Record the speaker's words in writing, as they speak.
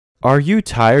Are you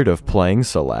tired of playing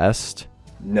Celeste?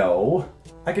 No.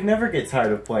 I could never get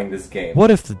tired of playing this game.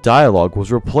 What if the dialogue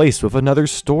was replaced with another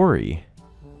story?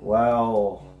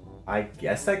 Well, I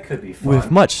guess that could be fun.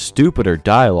 With much stupider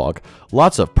dialogue,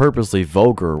 lots of purposely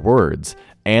vulgar words,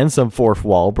 and some fourth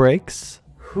wall breaks?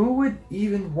 Who would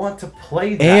even want to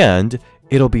play that? And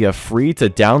it'll be a free to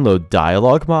download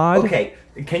dialogue mod? Okay,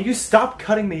 can you stop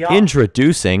cutting me off?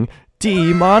 Introducing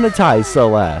Demonitized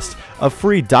Celeste, a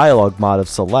free dialogue mod of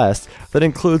Celeste that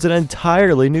includes an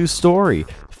entirely new story,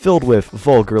 filled with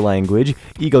vulgar language,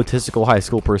 egotistical high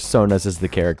school personas as the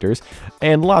characters,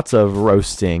 and lots of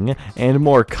roasting and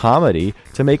more comedy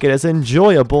to make it as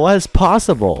enjoyable as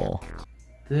possible.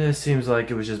 This seems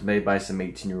like it was just made by some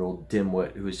 18-year-old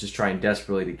dimwit who is just trying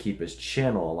desperately to keep his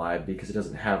channel alive because he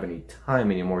doesn't have any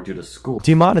time anymore due to school.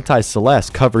 Demonitized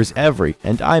Celeste covers every,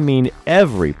 and I mean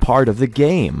every, part of the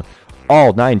game.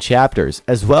 All 9 chapters,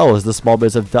 as well as the small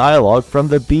bits of dialogue from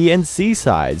the B and C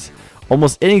sides.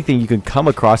 Almost anything you can come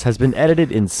across has been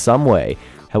edited in some way,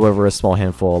 however a small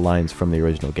handful of lines from the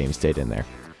original game stayed in there.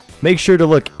 Make sure to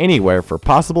look anywhere for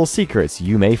possible secrets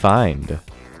you may find.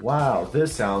 Wow,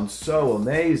 this sounds so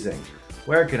amazing.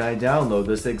 Where can I download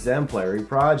this exemplary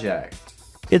project?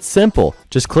 It's simple,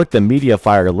 just click the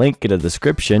MediaFire link in the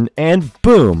description and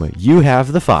boom, you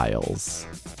have the files.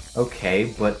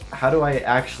 Okay, but how do I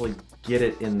actually get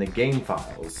it in the game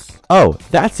files? Oh,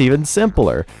 that's even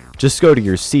simpler. Just go to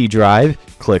your C drive,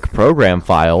 click Program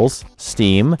Files,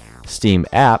 Steam, Steam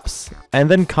Apps, and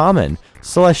then Common.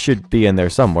 Celeste should be in there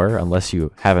somewhere unless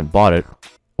you haven't bought it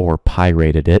or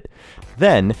pirated it.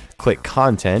 Then click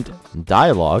Content,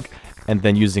 Dialogue, and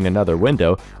then using another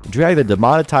window, drag the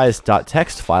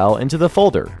demonetized.txt file into the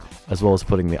folder, as well as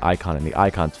putting the icon in the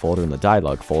icons folder and the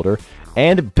dialogue folder,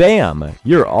 and bam,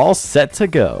 you're all set to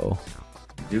go.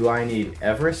 Do I need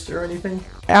Everest or anything?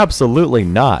 Absolutely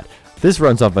not. This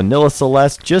runs on Vanilla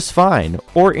Celeste just fine,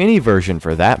 or any version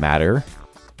for that matter.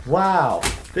 Wow,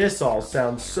 this all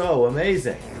sounds so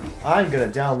amazing. I'm gonna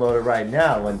download it right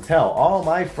now and tell all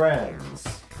my friends.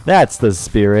 That's the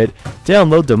spirit.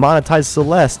 Download Demonitized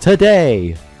Celeste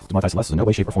today! Demonitized Celeste is in no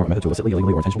way, shape, or form a method to elicit,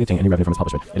 illegally, or intentionally obtain any revenue from its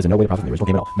publishment. It is in no way the profit from the original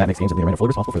game at all. Matt makes games and they are fully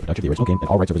responsible for the production of the original game, and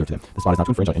all rights are reserved to them. This mod is not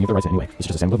to infringe on any of their rights in any way. This is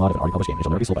just a standalone mod of an already published game. It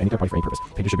shall never be sold by any third party for any purpose.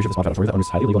 Paid distribution of this mod without authority that owner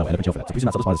is highly illegal and will end up in jail for that. So please do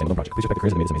not sell this mod as a standalone project. Please respect the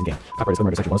creators that made this amazing game. Copyright is still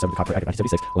under Section 107 of the Copyright Act of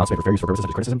 1976. Allows space for fair use for purposes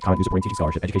such as criticism, comment, news reporting, teaching,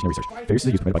 scholarship, education, and research. Fair use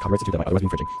is a use permitted by Copyright Institute that might otherwise be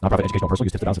infringing. Non-profit educational or personal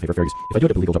use tips to thousands in favor of fair use. If I do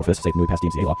it, it'll be legal trouble for this to say the newly passed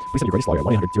DMCA law. Please send your greatest lawyer at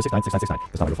 1-800-069-6969.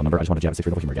 That's not my real phone number. I just want to jab at 6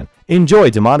 humor again.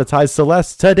 Enjoy Demonitized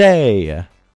Celeste today!